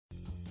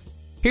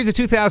Here's a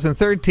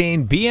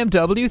 2013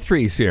 BMW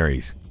 3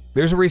 Series.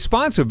 There's a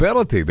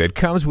responsibility that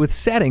comes with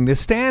setting the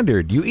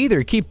standard. You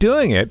either keep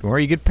doing it or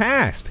you get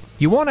passed.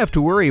 You won't have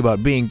to worry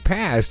about being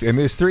passed in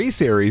this 3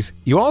 Series.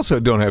 You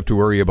also don't have to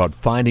worry about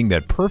finding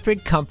that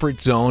perfect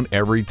comfort zone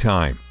every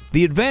time.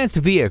 The advanced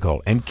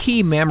vehicle and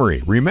key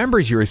memory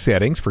remembers your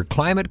settings for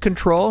climate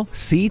control,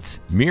 seats,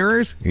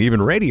 mirrors, and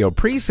even radio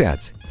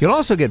presets. You'll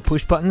also get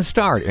push-button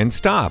start and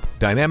stop,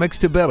 dynamic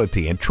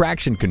stability and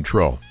traction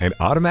control, and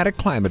automatic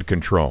climate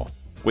control.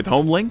 With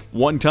HomeLink,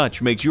 one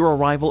touch makes your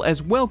arrival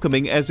as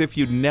welcoming as if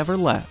you'd never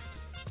left.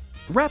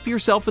 Wrap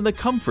yourself in the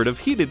comfort of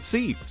heated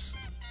seats.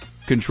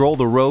 Control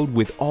the road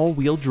with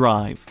all-wheel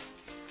drive.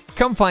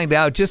 Come find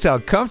out just how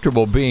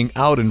comfortable being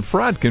out in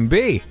front can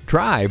be.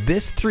 Drive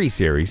this 3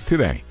 Series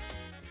today.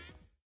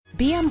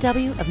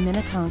 BMW of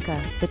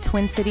Minnetonka, the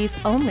Twin Cities'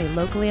 only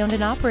locally owned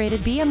and operated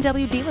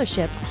BMW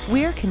dealership.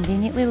 We're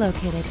conveniently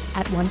located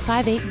at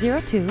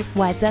 15802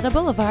 Wayzata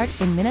Boulevard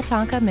in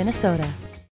Minnetonka, Minnesota.